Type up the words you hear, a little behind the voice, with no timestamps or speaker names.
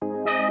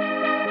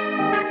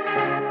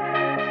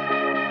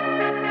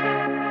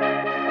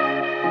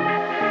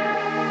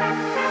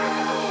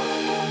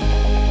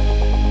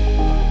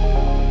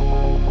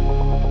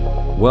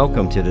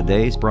Welcome to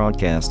today's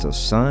broadcast of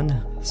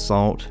Sun,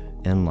 Salt,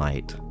 and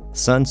Light.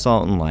 Sun,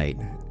 Salt, and Light,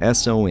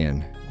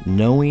 S-O-N,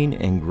 knowing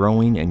and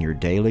growing in your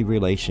daily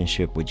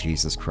relationship with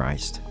Jesus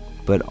Christ,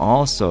 but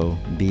also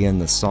being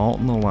the salt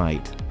and the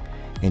light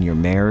in your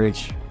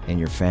marriage, in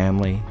your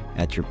family,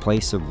 at your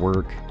place of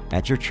work,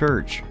 at your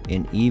church,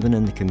 and even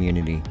in the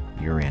community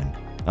you're in.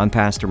 I'm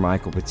Pastor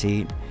Michael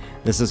Petit.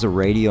 This is a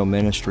radio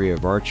ministry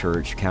of our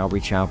church, Calvary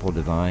Chapel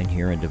Divine,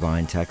 here in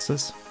Divine,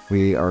 Texas.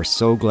 We are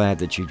so glad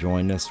that you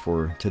joined us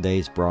for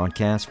today's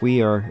broadcast.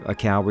 We are a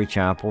Calvary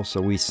Chapel,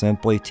 so we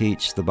simply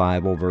teach the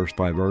Bible verse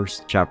by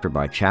verse, chapter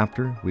by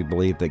chapter. We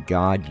believe that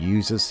God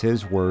uses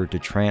His Word to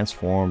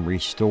transform,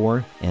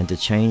 restore, and to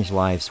change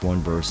lives one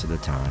verse at a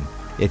time.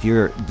 If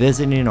you're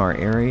visiting our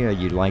area,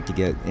 you'd like to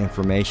get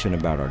information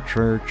about our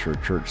church or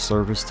church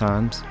service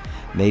times,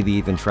 maybe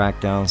even track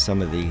down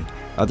some of the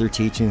other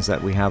teachings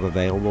that we have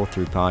available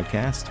through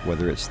podcast,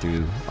 whether it's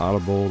through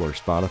Audible or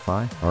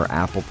Spotify or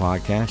Apple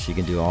Podcasts, you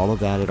can do all of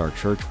that at our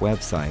church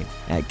website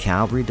at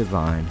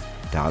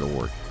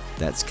calvarydivine.org.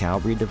 That's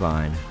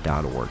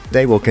calvarydivine.org.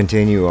 Today we'll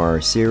continue our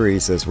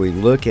series as we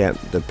look at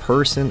the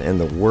person and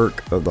the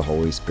work of the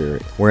Holy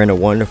Spirit. We're in a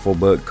wonderful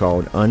book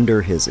called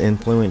Under His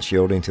Influence,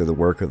 Yielding to the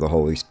Work of the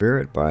Holy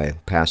Spirit by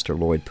Pastor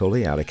Lloyd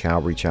Pulley out of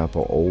Calvary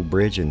Chapel, Old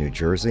Bridge in New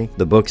Jersey.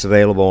 The book's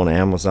available on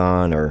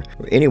Amazon or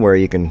anywhere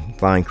you can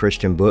find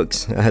Christian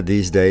books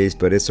these days,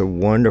 but it's a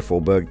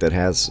wonderful book that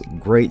has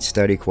great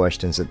study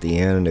questions at the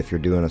end. If you're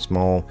doing a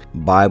small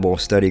Bible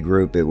study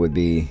group, it would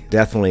be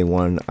definitely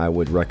one I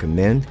would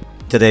recommend.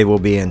 Today we'll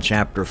be in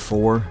chapter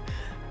 4.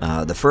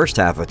 The first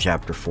half of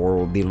chapter 4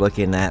 will be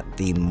looking at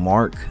the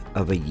mark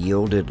of a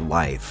yielded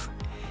life.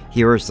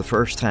 Here is the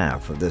first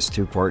half of this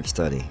two-part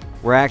study.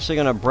 We're actually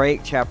going to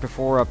break chapter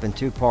 4 up in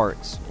two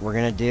parts. We're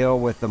going to deal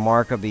with the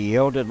mark of a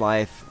yielded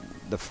life,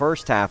 the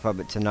first half of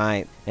it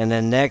tonight, and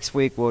then next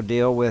week we'll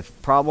deal with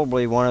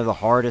probably one of the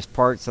hardest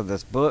parts of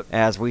this book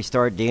as we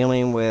start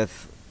dealing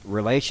with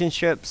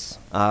relationships.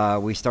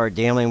 We start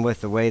dealing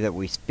with the way that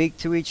we speak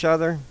to each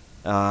other.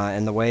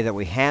 And the way that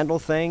we handle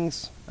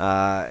things,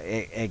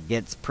 it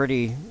gets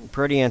pretty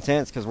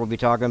intense because we'll be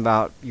talking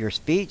about your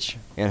speech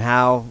and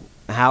how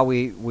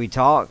we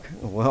talk.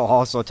 We'll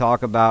also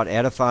talk about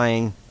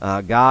edifying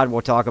God.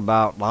 We'll talk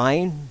about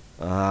lying.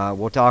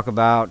 We'll talk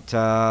about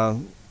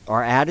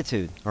our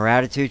attitude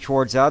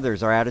towards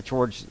others, our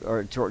attitude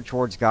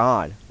towards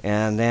God.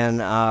 And then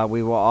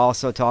we will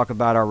also talk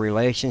about our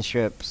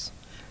relationships,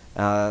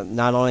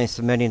 not only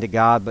submitting to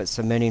God, but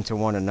submitting to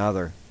one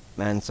another.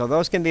 And so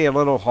those can be a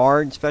little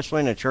hard, especially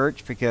in a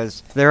church,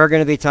 because there are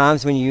going to be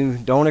times when you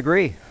don't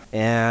agree.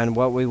 And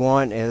what we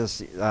want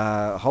is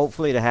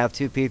hopefully to have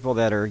two people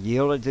that are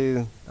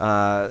yielded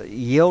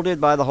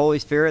by the Holy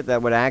Spirit,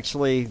 that would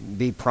actually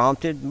be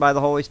prompted by the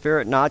Holy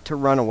Spirit, not to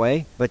run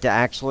away, but to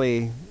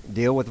actually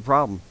deal with the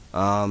problem.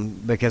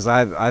 Because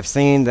I've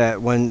seen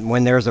that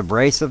when there's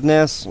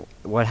abrasiveness,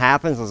 what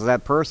happens is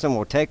that person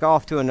will take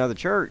off to another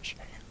church.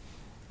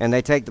 And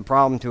they take the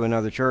problem to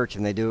another church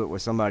and they do it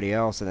with somebody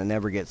else, and it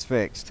never gets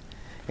fixed.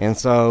 And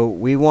so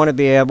we want to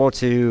be able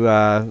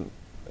to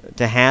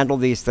handle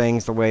these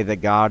things the way that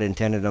God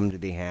intended them to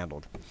be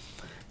handled.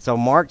 So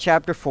Mark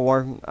chapter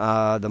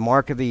 4, the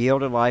mark of a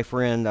yielded life,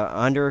 we're in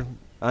under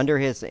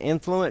His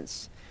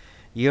Influence,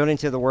 Yielding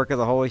to the Work of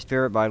the Holy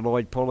Spirit by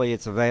Lloyd Pulley.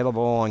 It's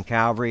available on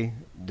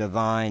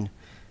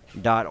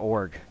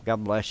calvarydivine.org.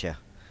 God bless you.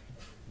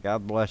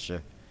 God bless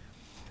you.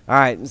 All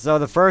right, so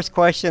the first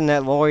question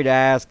that Lloyd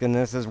asked, and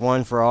this is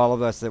one for all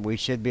of us that we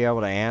should be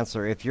able to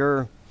answer: if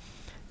your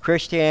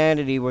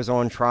Christianity was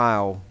on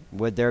trial,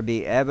 would there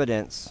be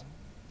evidence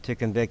to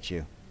convict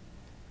you?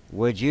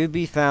 Would you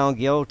be found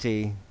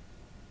guilty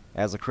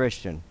as a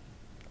Christian,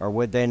 or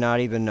would they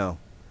not even know?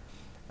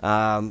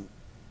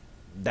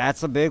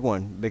 That's a big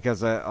one,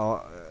 because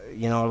a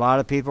lot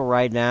of people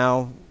right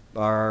now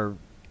are,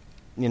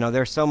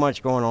 there's so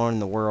much going on in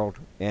the world,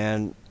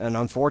 and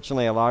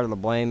unfortunately a lot of the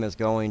blame is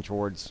going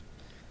towards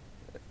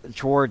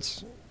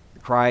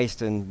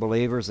Christ and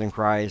believers in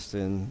Christ,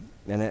 and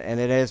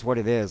it is what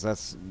it is.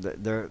 It's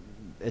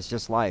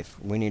just life.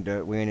 We need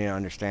to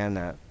understand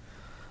that.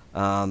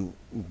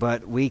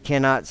 But we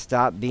cannot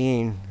stop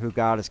being who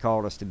God has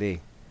called us to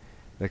be,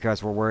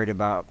 because we're worried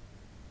about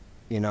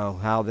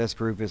how this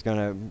group is going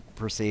to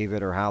perceive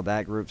it or how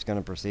that group's going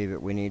to perceive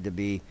it. We need to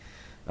be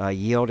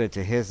yielded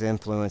to His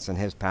influence and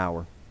His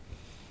power.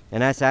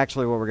 And that's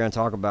actually what we're going to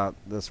talk about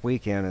this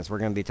weekend. Is we're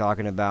going to be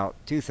talking about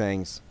two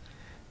things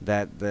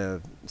that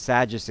the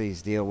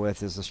Sadducees deal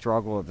with: is the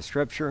struggle of the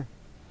Scripture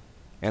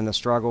and the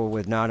struggle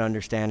with not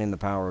understanding the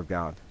power of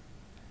God.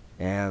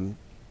 And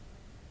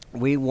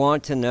we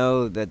want to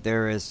know that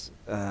there is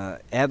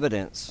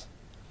evidence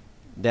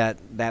that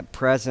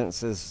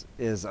presence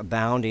is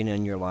abounding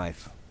in your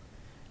life.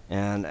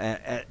 And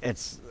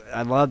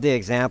I love the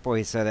example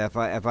he said.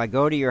 If I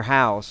go to your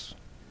house,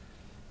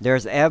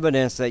 there's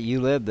evidence that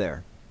you live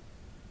there,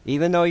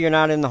 even though you're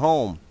not in the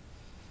home.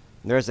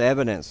 There's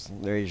evidence.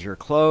 There's your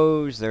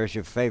clothes. There's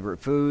your favorite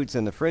foods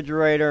in the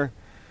refrigerator.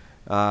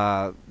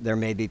 There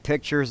may be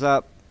pictures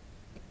up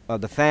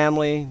of the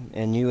family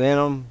and you in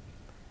them.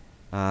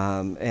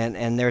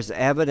 And there's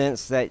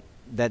evidence that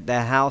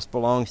house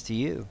belongs to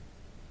you.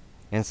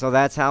 And so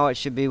that's how it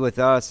should be with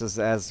us,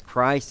 as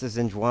Christ is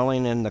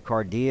indwelling in the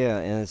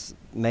cardia and is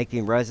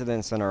making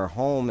residence in our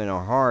home, in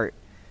our heart.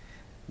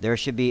 There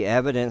should be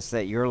evidence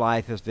that your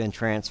life has been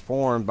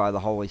transformed by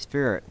the Holy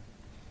Spirit.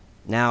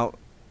 Now,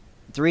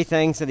 3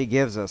 things that he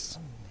gives us.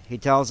 He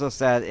tells us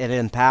that it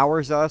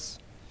empowers us,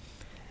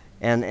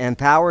 and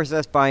empowers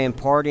us by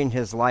imparting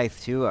his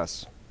life to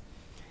us.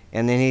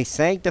 And then he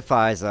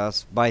sanctifies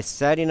us by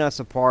setting us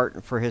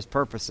apart for his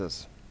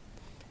purposes.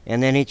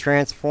 And then he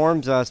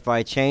transforms us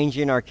by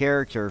changing our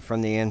character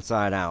from the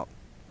inside out.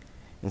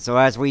 And so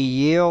as we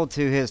yield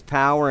to his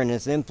power and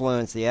his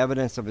influence, the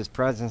evidence of his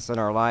presence in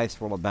our lives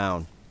will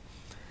abound.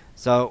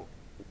 So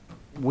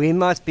we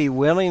must be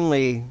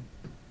willingly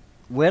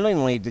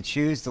to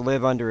choose to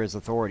live under his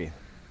authority.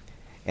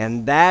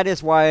 And that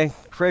is why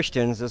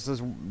Christians, this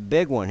is a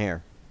big one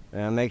here,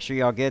 and make sure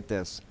y'all get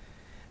this.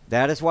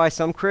 That is why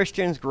some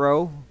Christians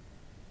grow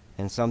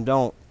and some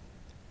don't.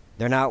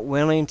 They're not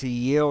willing to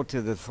yield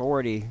to the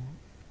authority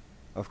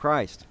of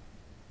Christ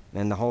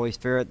and the Holy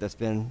Spirit that's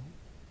been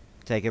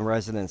taking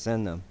residence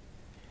in them.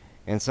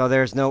 And so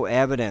there's no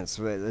evidence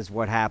is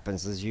what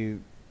happens is you'll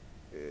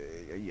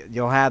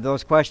have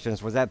those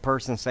questions. Was that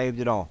person saved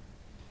at all?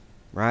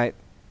 Right?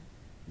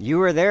 You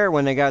were there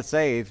when they got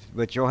saved,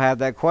 but you'll have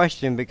that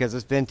question because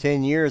it's been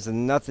 10 years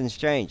and nothing's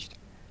changed.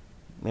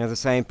 They're the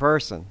same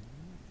person.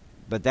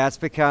 But that's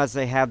because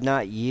they have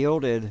not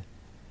yielded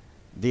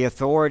the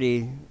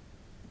authority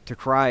to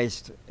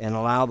Christ and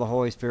allow the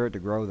Holy Spirit to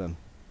grow them.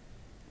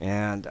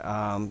 And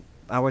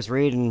I was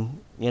reading,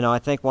 I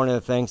think one of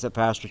the things that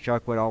Pastor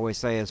Chuck would always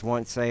say is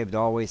once saved,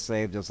 always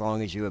saved, as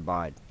long as you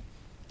abide,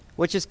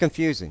 which is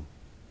confusing.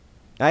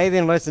 I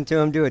even listened to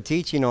him do a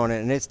teaching on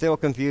it, and it still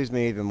confused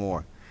me even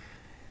more.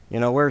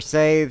 We're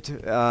saved,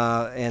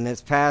 and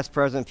it's past,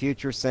 present,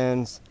 future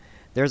sins.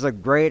 There's a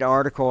great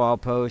article I'll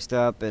post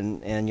up,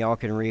 and y'all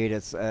can read.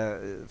 It's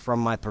from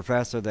my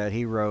professor that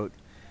he wrote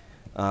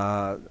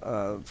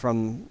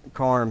from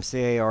CARM,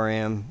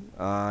 C-A-R-M,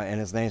 and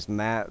his name's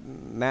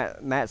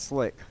Matt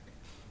Slick.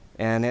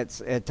 And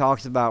it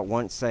talks about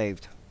once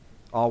saved,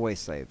 always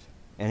saved.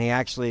 And he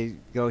actually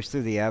goes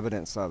through the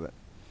evidence of it.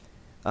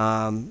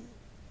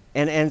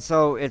 And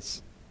so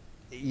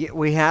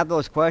we have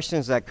those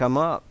questions that come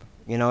up.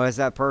 Is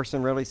that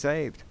person really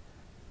saved?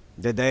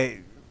 Did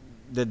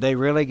they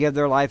really give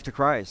their life to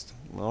Christ?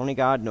 Well, only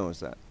God knows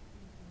that.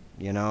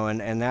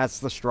 And that's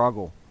the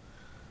struggle.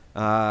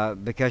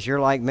 Because you're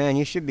like, man,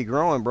 you should be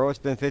growing, bro. It's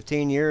been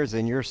 15 years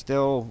and you're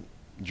still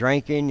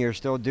drinking. You're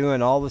still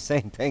doing all the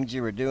same things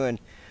you were doing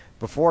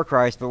before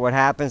Christ. But what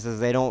happens is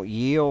they don't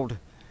yield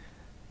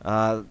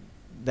that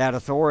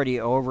authority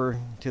over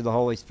to the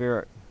Holy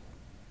Spirit.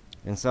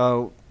 And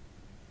so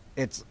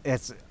it's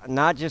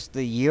not just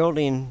the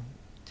yielding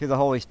to the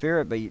Holy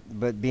Spirit,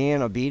 but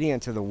being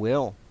obedient to the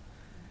will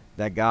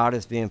that God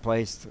has been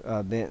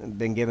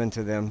given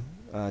to them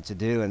to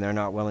do, and they're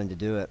not willing to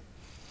do it.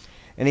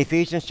 In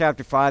Ephesians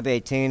chapter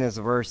 5:18 is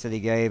a verse that he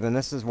gave, and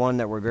this is one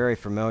that we're very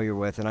familiar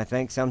with, and I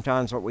think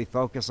sometimes what we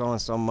focus on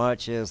so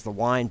much is the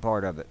wine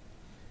part of it.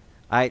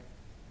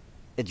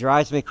 It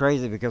drives me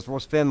crazy because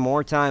we'll spend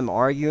more time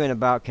arguing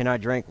about can I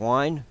drink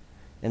wine,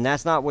 and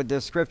that's not what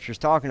this scripture is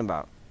talking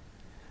about.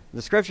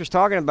 The scripture's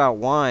talking about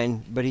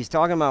wine, but he's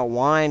talking about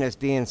wine as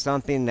being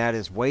something that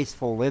is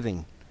wasteful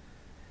living.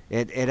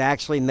 It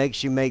actually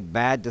makes you make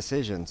bad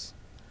decisions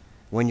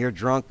when you're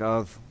drunk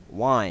of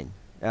wine.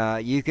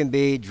 You can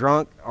be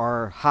drunk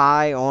or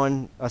high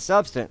on a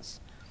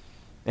substance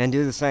and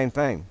do the same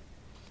thing.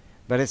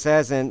 But it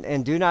says,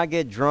 and do not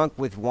get drunk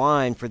with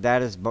wine, for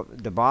that is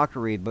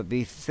debauchery, but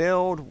be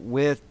filled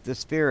with the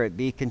Spirit,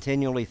 be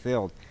continually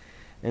filled.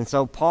 And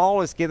so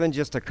Paul is given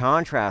just a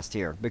contrast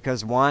here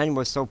because wine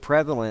was so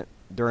prevalent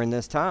during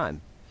this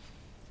time.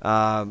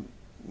 Can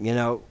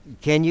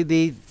you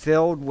be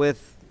filled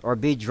with or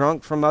be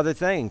drunk from other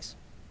things?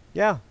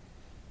 Yeah.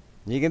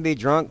 You can be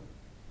drunk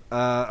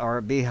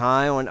or be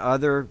high on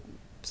other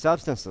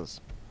substances.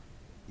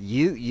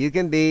 You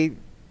can be,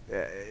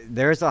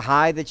 there's a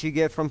high that you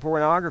get from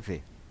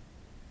pornography.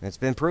 It's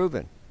been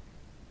proven.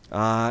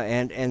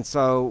 And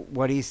so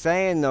what he's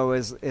saying, though,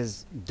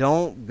 is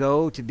don't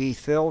go to be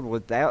filled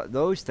with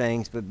those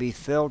things, but be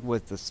filled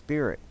with the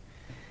Spirit.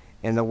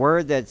 And the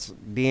word that's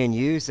being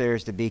used there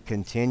is to be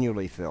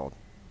continually filled.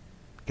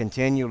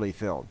 Continually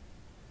filled.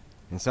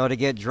 And so to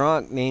get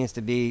drunk means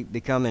to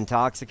become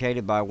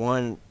intoxicated by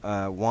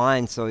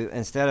wine. So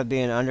instead of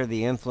being under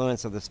the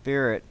influence of the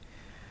Spirit,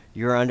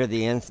 you're under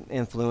the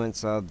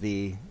influence of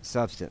the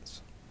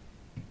substance.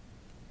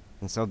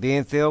 And so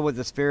being filled with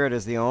the Spirit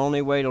is the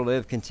only way to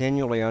live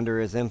continually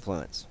under his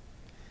influence.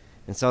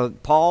 And so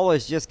Paul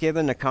is just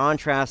given the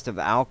contrast of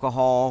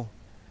alcohol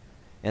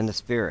and the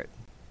Spirit.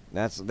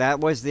 That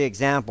was the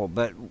example.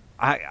 But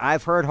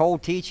I've heard whole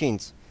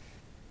teachings.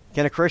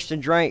 Can a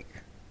Christian drink?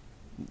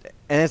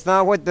 And it's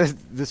not what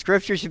the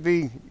scripture should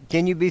be.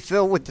 Can you be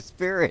filled with the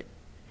Spirit?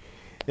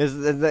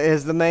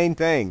 Is the main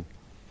thing.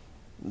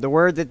 The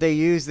word that they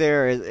use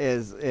there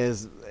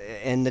is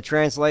and the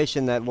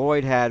translation that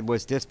Lloyd had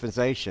was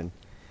dispensation,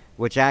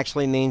 which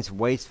actually means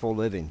wasteful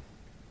living.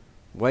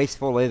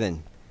 Wasteful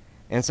living.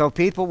 And so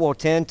people will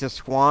tend to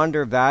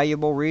squander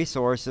valuable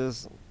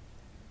resources.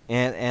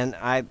 And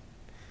I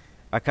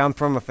come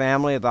from a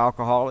family of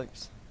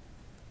alcoholics.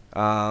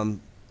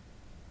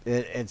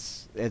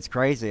 It's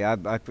crazy.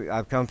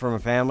 I've come from a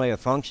family of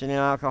functioning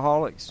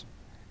alcoholics.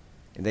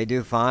 And they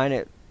do fine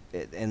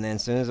and then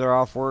as soon as they're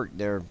off work,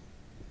 they're,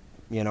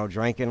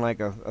 drinking like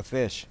a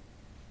fish.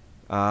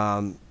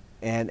 And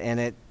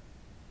it,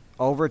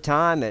 over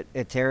time,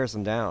 it tears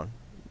them down.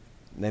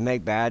 They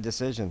make bad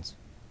decisions.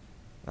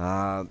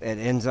 It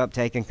ends up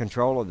taking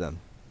control of them.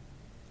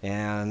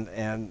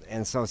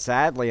 And so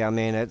sadly, I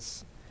mean,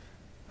 it's,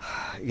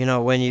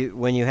 when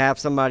you have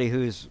somebody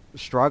who's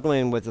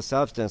struggling with the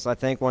substance, I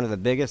think one of the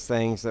biggest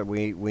things that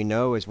we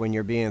know is when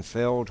you're being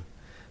filled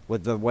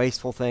with the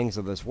wasteful things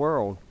of this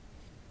world.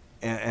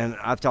 And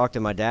I've talked to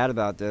my dad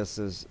about this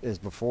is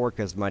before,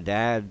 because my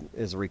dad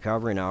is a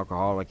recovering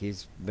alcoholic.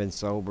 He's been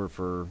sober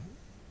for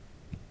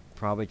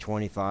probably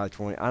 20, I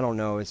don't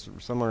know, it's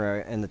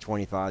somewhere in the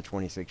 25,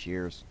 26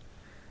 years.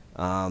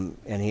 And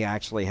he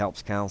actually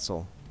helps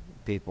counsel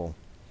people.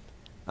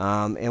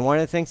 And one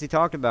of the things he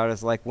talked about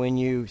is like when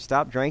you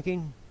stop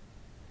drinking,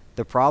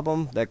 the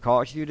problem that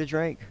caused you to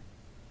drink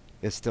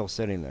is still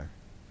sitting there.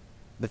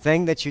 The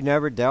thing that you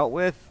never dealt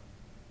with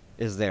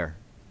is there.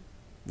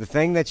 The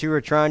thing that you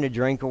were trying to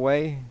drink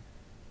away,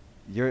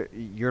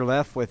 you're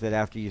left with it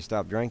after you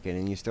stop drinking,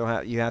 and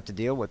you have to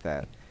deal with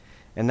that.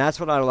 And that's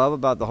what I love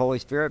about the Holy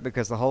Spirit,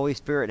 because the Holy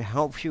Spirit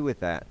helps you with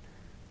that.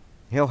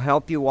 He'll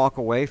help you walk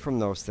away from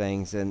those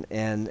things and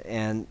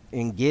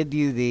give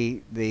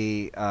you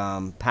the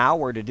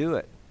power to do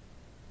it.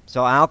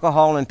 So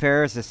alcohol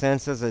impairs the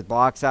senses. It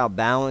blocks out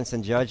balance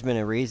and judgment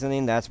and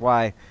reasoning. That's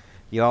why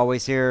you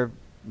always hear,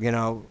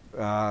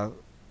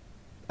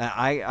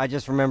 I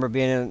just remember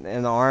being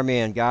in the Army,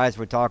 and guys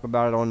would talk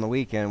about it on the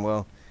weekend.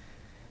 Well,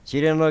 she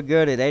didn't look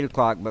good at 8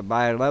 o'clock, but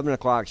by 11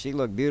 o'clock she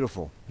looked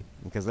beautiful,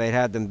 because they'd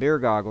had them beer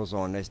goggles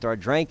on. They start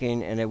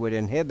drinking, and it would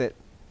inhibit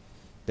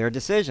their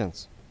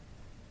decisions.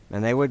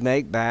 And they would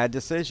make bad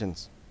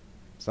decisions.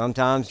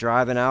 Sometimes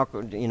driving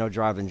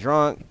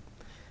drunk,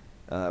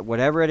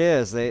 whatever it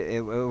is,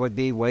 it would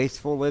be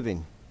wasteful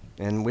living.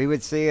 And we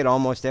would see it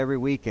almost every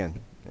weekend.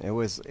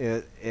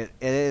 It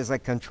is a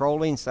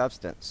controlling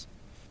substance.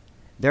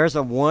 There's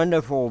a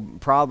wonderful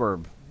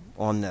proverb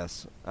on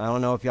this. I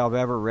don't know if y'all have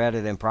ever read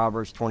it in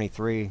Proverbs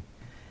 23,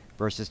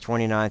 verses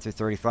 29 through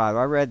 35.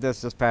 I read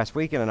this past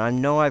weekend, and I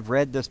know I've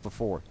read this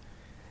before.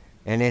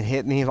 And it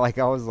hit me like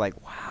I was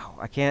like, wow,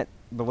 I can't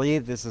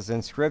believe this is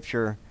in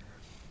Scripture,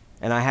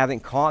 and I haven't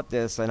caught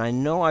this, and I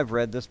know I've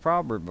read this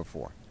proverb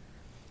before.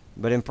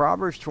 But in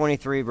Proverbs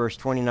 23, verse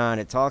 29,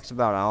 it talks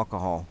about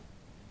alcohol.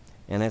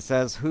 And it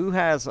says, who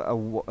has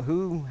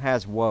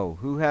woe?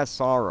 Who has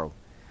sorrow?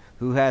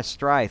 Who has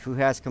strife? Who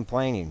has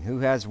complaining? Who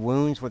has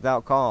wounds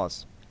without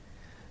cause?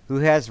 Who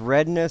has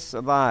redness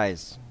of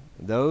eyes?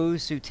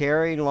 Those who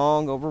tarry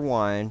long over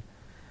wine,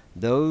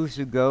 those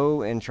who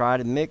go and try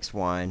to mix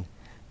wine.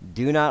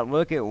 Do not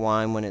look at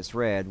wine when it's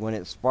red, when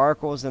it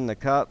sparkles in the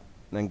cup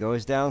and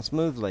goes down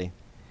smoothly.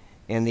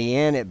 In the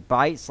end it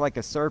bites like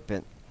a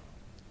serpent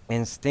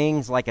and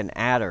stings like an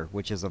adder,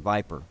 which is a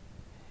viper.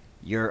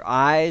 Your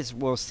eyes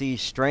will see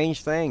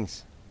strange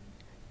things.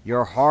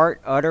 Your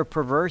heart utter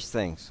perverse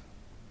things.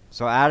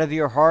 So out of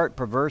your heart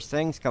perverse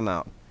things come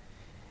out.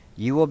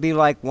 You will be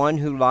like one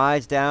who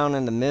lies down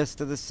in the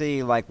midst of the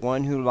sea, like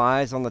one who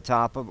lies on the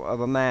top of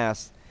a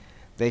mast.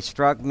 They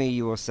struck me,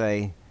 you will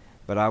say,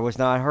 but I was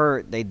not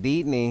hurt. They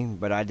beat me,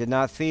 but I did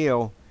not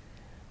feel.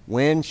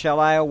 When shall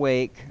I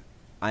awake?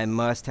 I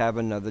must have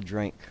another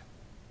drink.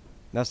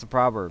 That's the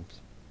Proverbs.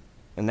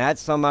 And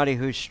that's somebody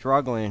who's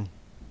struggling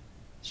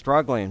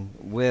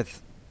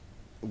with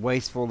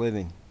wasteful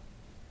living.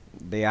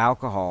 The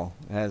alcohol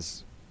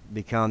has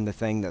become the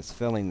thing that's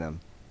filling them.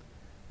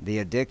 The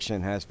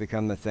addiction has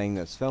become the thing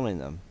that's filling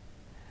them.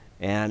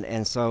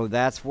 And so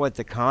that's what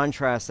the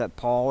contrast that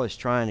Paul is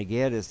trying to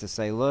get is to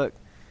say, look,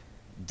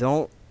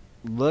 don't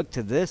look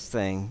to this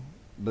thing,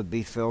 but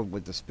be filled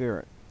with the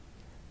Spirit.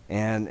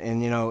 And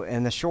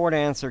the short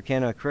answer,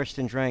 can a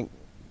Christian drink?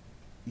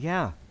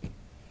 Yeah.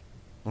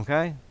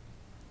 Okay?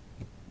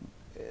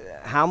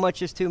 How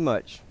much is too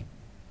much?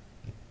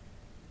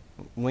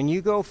 When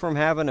you go from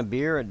having a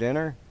beer at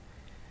dinner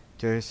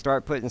to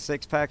start putting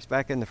 6-packs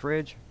back in the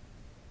fridge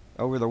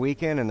over the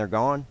weekend and they're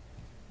gone,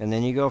 and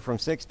then you go from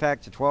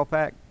 6-pack to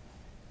 12-pack,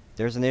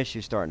 there's an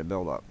issue starting to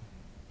build up.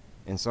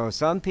 And so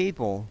some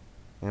people,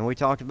 and we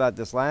talked about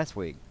this last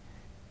week,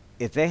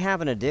 if they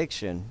have an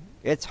addiction,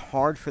 it's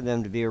hard for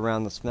them to be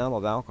around the smell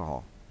of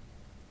alcohol.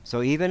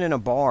 So even in a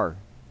bar,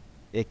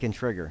 it can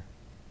trigger.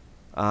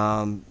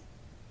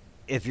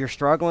 If you're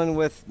struggling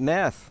with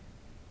meth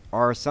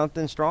or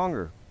something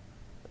stronger,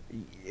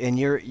 and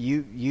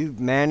you've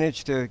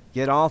managed to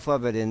get off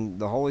of it, and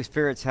the Holy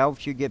Spirit's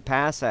helped you get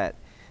past that,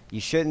 you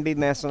shouldn't be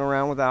messing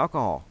around with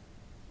alcohol,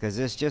 because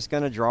it's just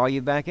going to draw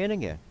you back in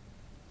again.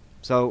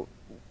 So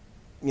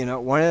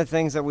one of the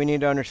things that we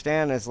need to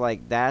understand is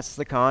like that's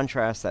the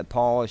contrast that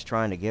Paul is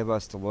trying to give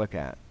us to look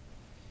at.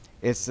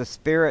 It's the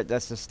Spirit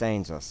that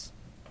sustains us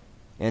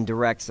and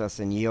directs us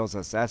and yields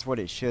us. That's what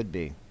it should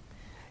be.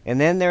 And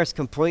then there's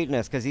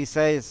completeness, because he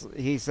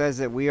says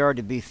that we are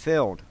to be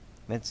filled.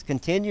 It's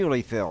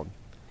continually filled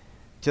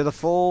to the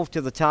full,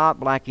 to the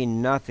top,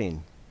 lacking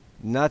nothing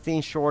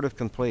short of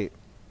complete.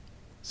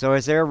 So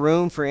is there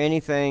room for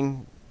any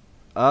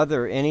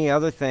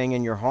other thing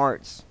in your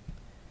hearts?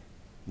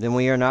 Then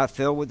we are not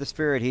filled with the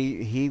Spirit.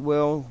 He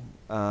will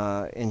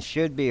and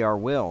should be our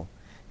will.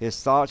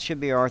 His thoughts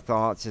should be our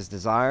thoughts. His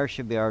desires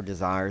should be our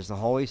desires. The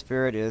Holy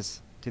Spirit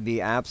is to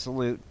be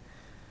absolute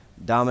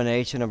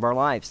domination of our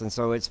lives. And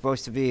so it's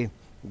supposed to be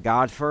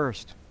God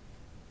first.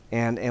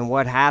 And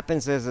what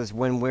happens is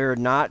when we're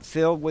not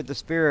filled with the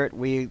Spirit,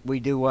 we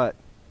do what?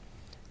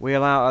 We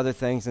allow other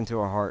things into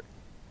our heart.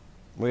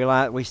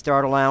 We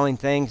start allowing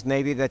things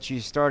maybe that you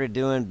started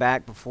doing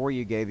back before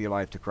you gave your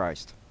life to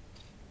Christ.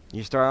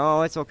 You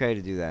start, it's okay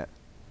to do that.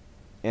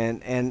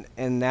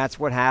 And that's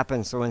what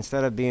happens. So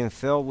instead of being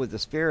filled with the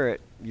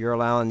Spirit, you're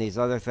allowing these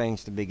other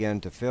things to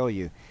begin to fill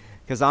you.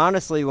 Because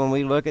honestly, when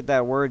we look at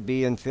that word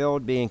being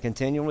filled, being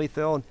continually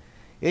filled,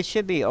 it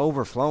should be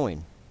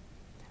overflowing.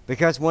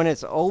 Because when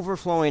it's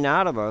overflowing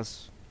out of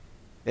us,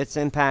 it's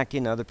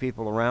impacting other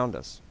people around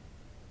us.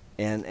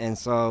 And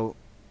so,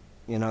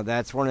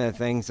 that's one of the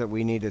things that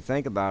we need to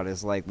think about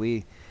is like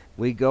we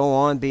go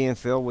on being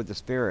filled with the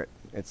Spirit.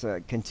 It's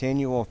a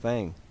continual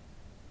thing.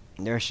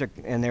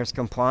 And there's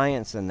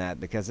compliance in that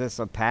because it's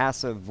a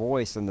passive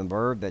voice in the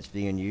verb that's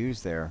being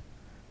used there.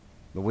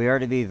 But we are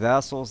to be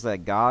vessels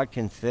that God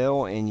can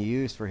fill and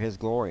use for His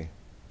glory.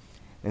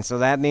 And so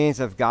that means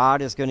if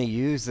God is going to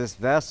use this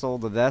vessel,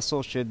 the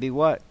vessel should be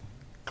what?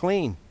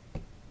 Clean.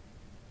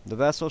 The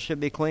vessel should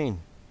be clean.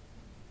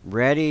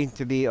 Ready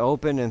to be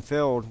open and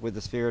filled with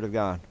the Spirit of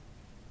God.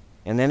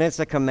 And then it's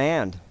a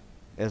command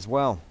as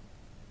well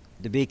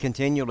to be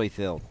continually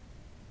filled.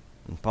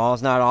 And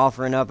Paul's not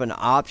offering up an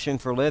option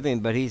for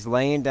living, but he's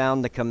laying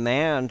down the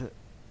command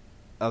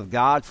of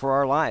God for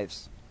our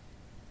lives.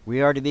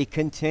 We are to be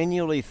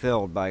continually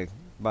filled by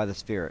the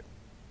Spirit.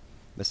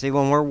 But see,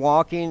 when we're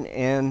walking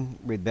in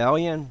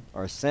rebellion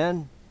or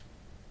sin,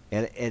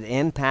 it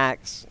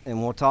impacts,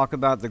 and we'll talk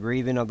about the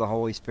grieving of the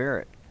Holy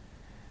Spirit.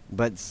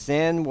 But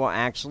sin will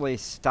actually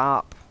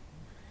stop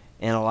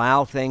and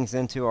allow things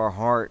into our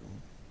heart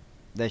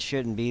that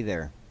shouldn't be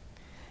there.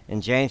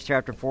 In James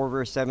chapter 4,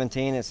 verse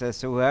 17, it says,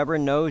 "So whoever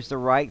knows the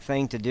right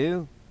thing to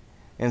do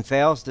and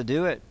fails to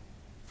do it,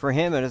 for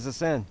him it is a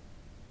sin."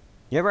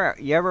 You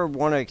ever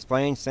want to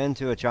explain sin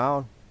to a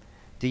child?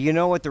 Do you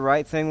know what the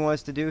right thing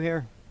was to do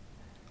here?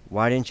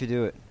 Why didn't you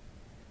do it?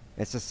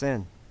 It's a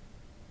sin.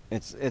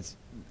 It's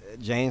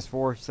James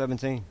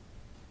 4:17.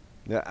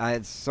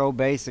 It's so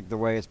basic the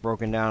way it's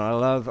broken down. I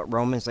love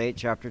Romans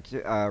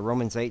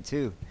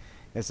 8:2.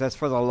 It says,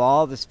 "For the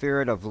law of the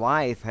Spirit of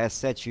life has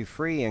set you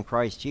free in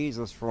Christ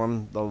Jesus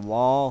from the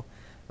law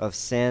of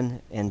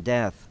sin and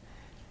death."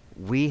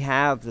 We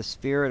have the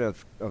Spirit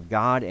of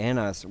God in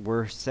us.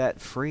 We're set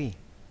free.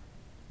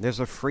 There's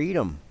a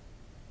freedom.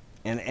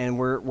 And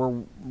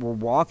we're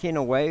walking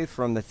away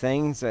from the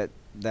things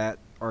that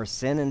are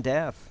sin and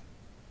death.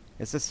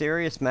 It's a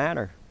serious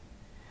matter.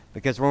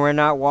 Because when we're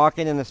not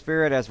walking in the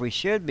Spirit as we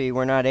should be,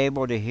 we're not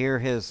able to hear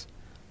His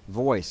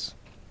voice.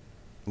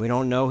 We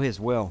don't know His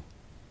will.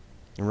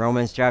 In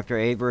Romans chapter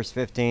 8, verse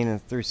 15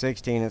 and through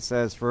 16, it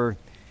says, For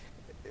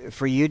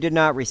you did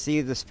not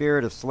receive the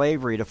spirit of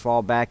slavery to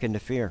fall back into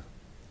fear,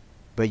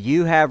 but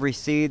you have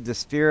received the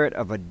Spirit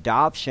of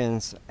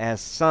adoptions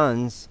as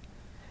sons,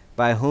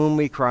 by whom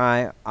we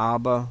cry,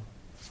 Abba,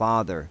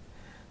 Father.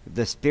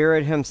 The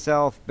Spirit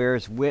Himself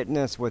bears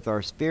witness with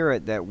our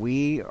spirit that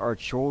we are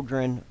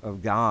children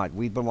of God.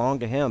 We belong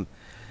to Him.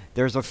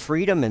 There's a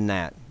freedom in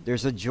that.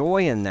 There's a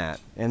joy in that.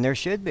 And there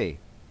should be.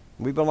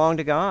 We belong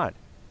to God.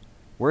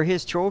 We're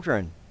His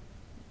children.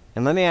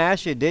 And let me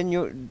ask you,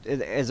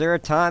 is there a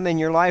time in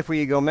your life where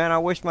you go, man, I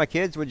wish my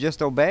kids would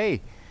just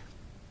obey?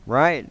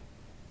 Right?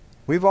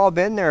 We've all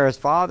been there as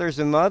fathers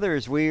and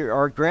mothers.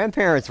 Our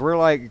grandparents, we're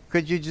like,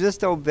 could you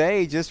just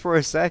obey just for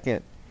a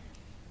second?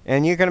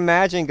 And you can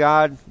imagine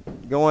God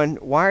going,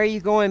 why are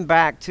you going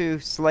back to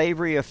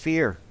slavery of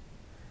fear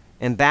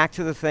and back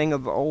to the thing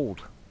of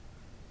old?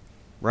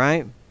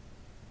 Right?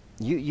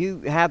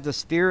 You have the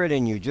Spirit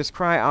in you. Just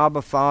cry,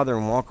 Abba, Father,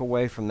 and walk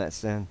away from that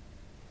sin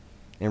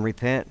and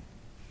repent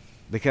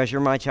because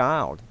you're my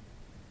child.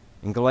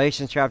 In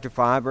Galatians chapter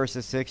 5,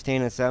 verses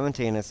 16 and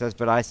 17, it says,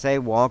 But I say,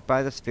 walk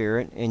by the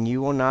Spirit, and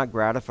you will not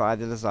gratify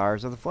the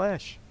desires of the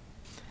flesh.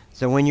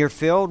 So when you're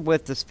filled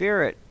with the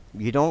Spirit,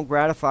 you don't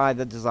gratify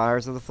the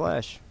desires of the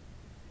flesh.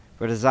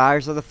 For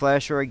desires of the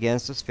flesh are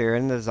against the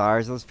Spirit, and the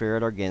desires of the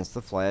Spirit are against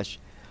the flesh.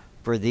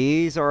 For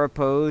these are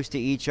opposed to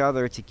each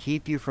other to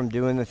keep you from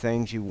doing the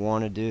things you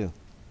want to do.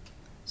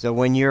 So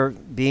when you're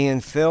being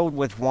filled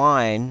with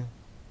wine,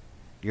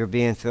 you're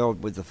being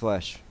filled with the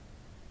flesh.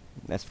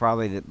 That's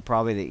probably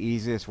the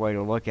easiest way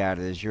to look at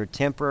it, is you're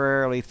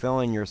temporarily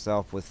filling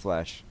yourself with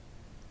flesh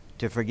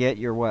to forget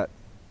your what?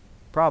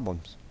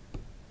 Problems.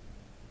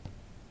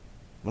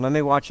 Well, let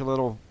me watch a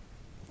little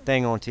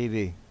thing on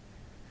TV,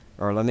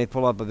 or let me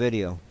pull up a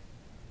video.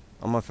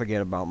 I'm going to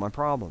forget about my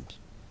problems.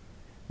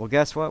 Well,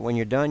 guess what? When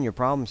you're done, your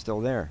problem's still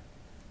there.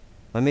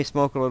 Let me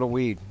smoke a little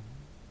weed.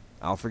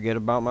 I'll forget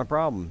about my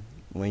problem.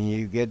 When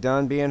you get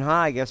done being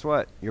high, guess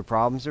what? Your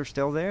problems are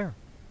still there.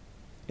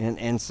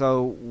 And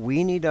so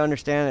we need to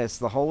understand that it's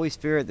the Holy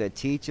Spirit that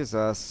teaches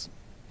us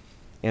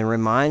and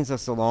reminds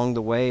us along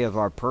the way of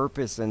our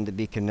purpose, and to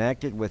be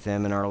connected with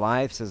Him in our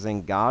lives is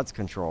in God's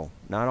control,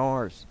 not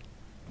ours.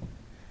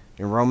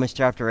 In Romans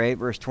chapter 8,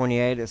 verse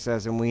 28, it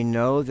says, "And we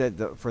know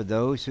that for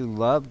those who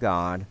love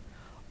God,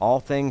 all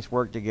things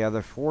work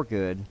together for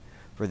good,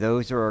 for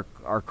those who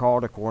are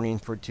called according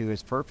to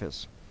His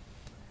purpose."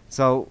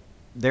 So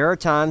there are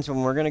times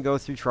when we're going to go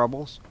through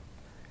troubles,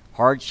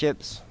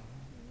 hardships,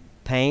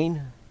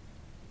 pain,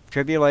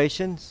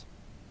 tribulations.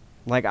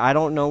 Like, I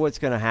don't know what's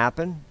going to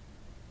happen.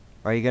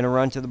 Are you going to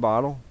run to the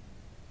bottle?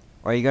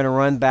 Are you going to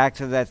run back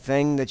to that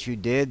thing that you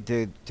did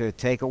to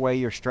take away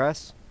your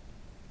stress?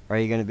 Or are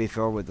you going to be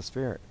filled with the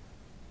Spirit?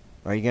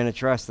 Are you going to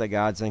trust that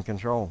God's in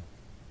control?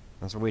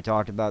 That's what we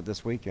talked about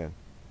this weekend.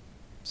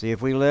 See,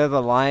 if we live a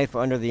life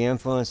under the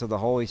influence of the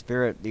Holy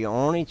Spirit, the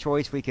only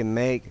choice we can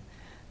make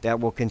that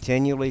will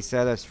continually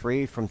set us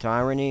free from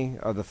tyranny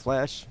of the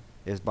flesh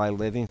is by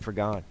living for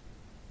God.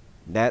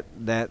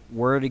 That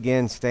word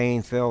again,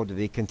 staying filled, to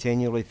be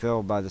continually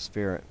filled by the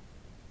Spirit.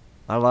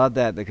 I love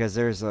that because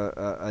there's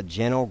a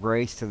gentle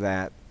grace to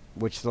that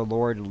which the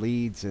Lord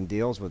leads and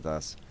deals with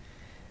us.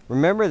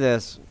 Remember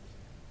this,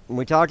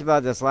 we talked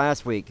about this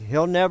last week,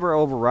 He'll never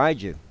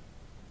override you.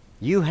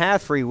 You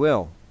have free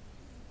will.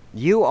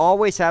 You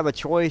always have a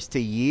choice to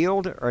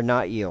yield or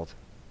not yield.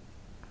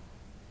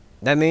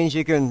 That means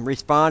you can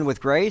respond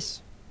with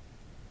grace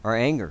or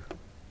anger.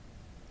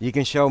 You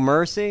can show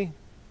mercy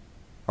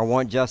or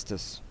want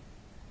justice.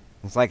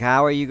 It's like,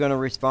 how are you going to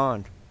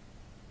respond?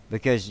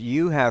 Because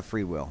you have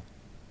free will.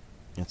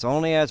 It's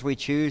only as we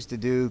choose to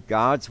do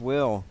God's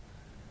will,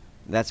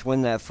 that's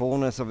when that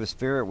fullness of the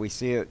Spirit, we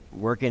see it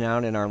working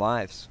out in our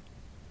lives.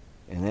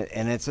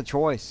 And it's a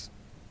choice.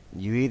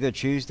 You either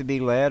choose to be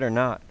led or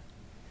not.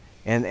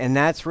 And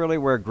that's really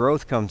where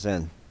growth comes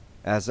in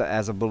as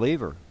a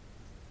believer.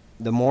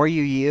 The more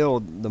you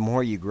yield, the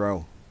more you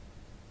grow.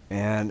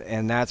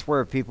 And that's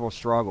where people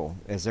struggle,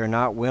 is they're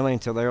not willing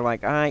till they're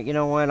like, all right, you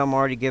know what, I'm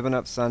already giving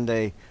up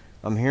Sunday.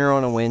 I'm here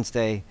on a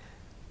Wednesday.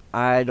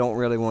 I don't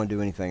really want to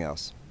do anything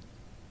else.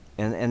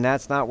 And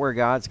that's not where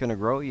God's going to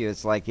grow you.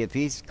 It's like if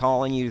He's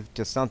calling you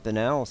to something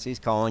else, He's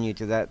calling you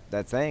to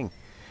that thing.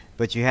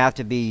 But you have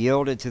to be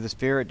yielded to the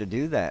Spirit to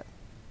do that.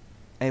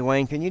 Hey,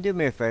 Wayne, can you do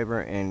me a favor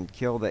and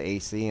kill the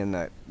AC in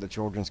the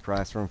children's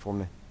classroom for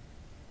me?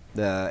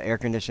 The air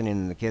conditioning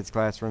in the kids'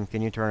 classroom,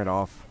 can you turn it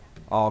off?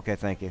 Oh, okay,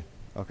 thank you.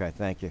 Okay,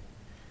 thank you.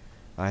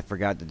 I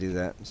forgot to do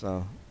that.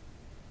 So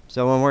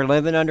when we're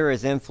living under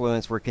His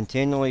influence, we're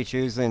continually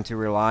choosing to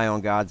rely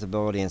on God's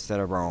ability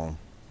instead of our own.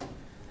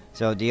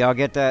 So do y'all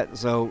get that?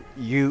 So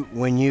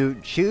when you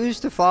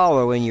choose to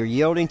follow and you're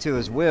yielding to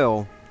His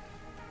will,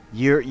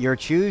 you're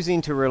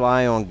choosing to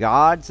rely on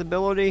God's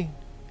ability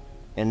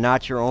and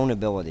not your own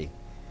ability.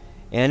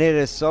 And it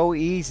is so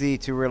easy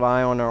to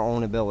rely on our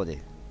own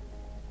ability.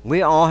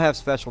 We all have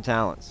special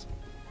talents.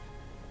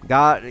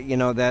 God,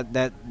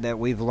 that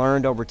we've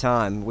learned over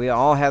time. We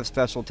all have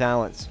special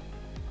talents.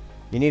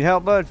 You need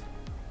help, bud?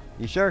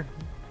 You sure?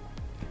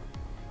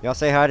 Y'all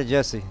say hi to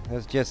Jesse.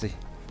 That's Jesse.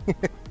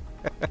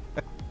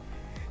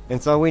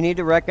 And so we need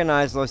to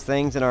recognize those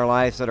things in our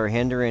lives that are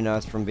hindering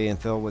us from being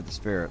filled with the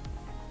Spirit.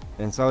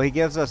 And so He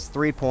gives us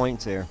 3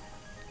 points here.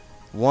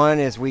 One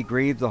is we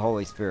grieve the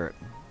Holy Spirit.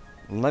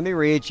 And let me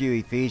read you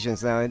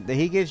Ephesians. Now,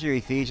 He gives you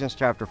Ephesians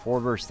chapter 4,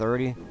 verse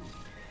 30.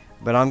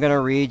 But I'm going to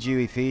read you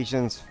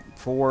Ephesians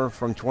 4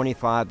 from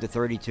 25 to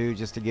 32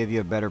 just to give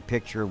you a better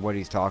picture of what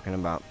he's talking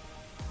about.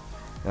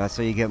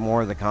 So you get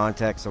more of the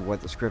context of what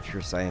the Scripture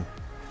is saying.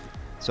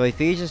 So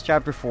Ephesians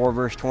chapter 4,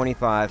 verse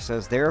 25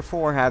 says,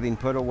 "Therefore, having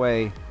put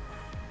away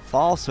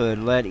falsehood,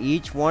 let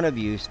each one of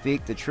you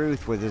speak the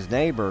truth with his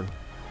neighbor,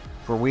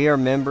 for we are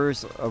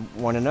members of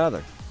one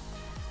another.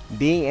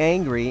 Be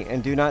angry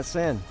and do not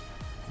sin.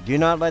 Do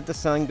not let the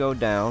sun go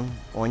down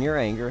on your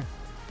anger,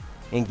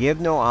 and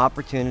give no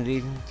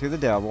opportunity to the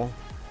devil.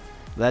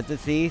 Let the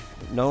thief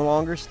no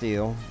longer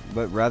steal,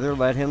 but rather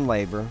let him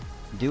labor,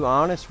 do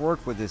honest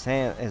work with his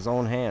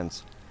own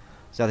hands,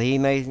 so that he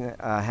may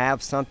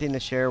have something to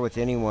share with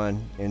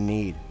anyone in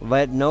need.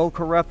 Let no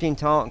corrupting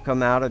talk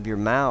come out of your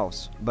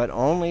mouths, but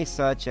only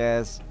such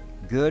as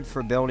good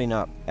for building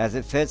up, as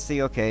it fits the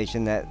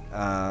occasion,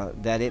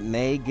 that it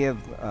may give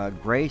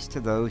grace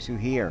to those who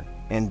hear.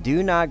 And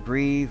do not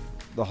grieve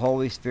the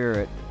Holy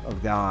Spirit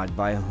of God,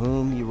 by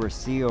whom you were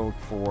sealed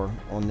for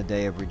on the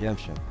day of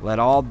redemption. Let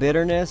all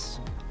bitterness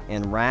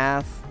and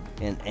wrath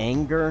and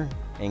anger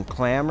and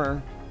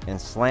clamor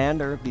and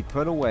slander be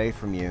put away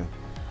from you,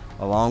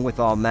 along with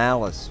all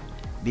malice.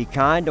 Be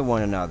kind to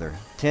one another,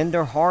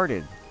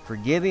 tender-hearted,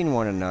 forgiving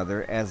one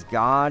another, as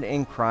God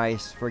in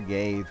Christ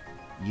forgave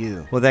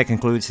you. Well, that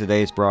concludes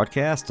today's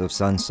broadcast of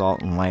Sun,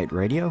 Salt, and Light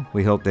Radio.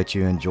 We hope that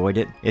you enjoyed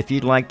it. If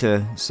you'd like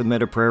to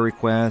submit a prayer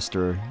request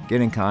or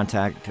get in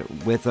contact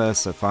with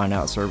us or find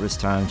out service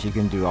times, you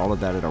can do all of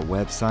that at our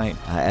website,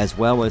 as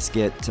well as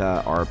get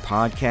our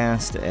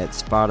podcast at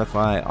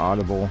Spotify,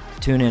 Audible,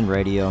 TuneIn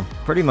Radio,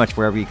 pretty much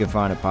wherever you can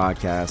find a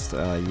podcast.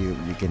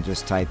 You can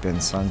just type in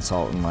Sun,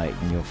 Salt, and Light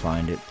and you'll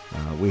find it.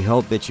 We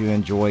hope that you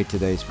enjoyed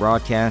today's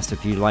broadcast.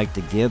 If you'd like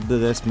to give to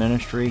this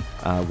ministry,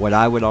 what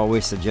I would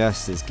always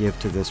suggest is give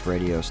to this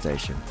radio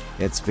station.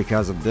 It's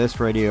because of this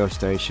radio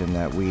station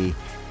that we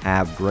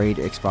have great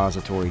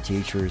expository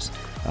teachers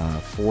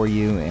for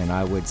you, and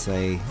I would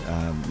say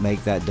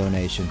make that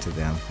donation to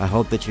them. I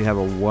hope that you have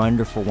a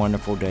wonderful,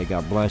 wonderful day.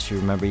 God bless you.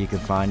 Remember, you can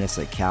find us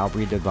at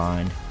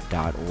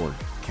calvarydivine.org.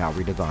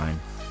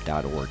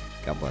 calvarydivine.org.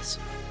 God bless.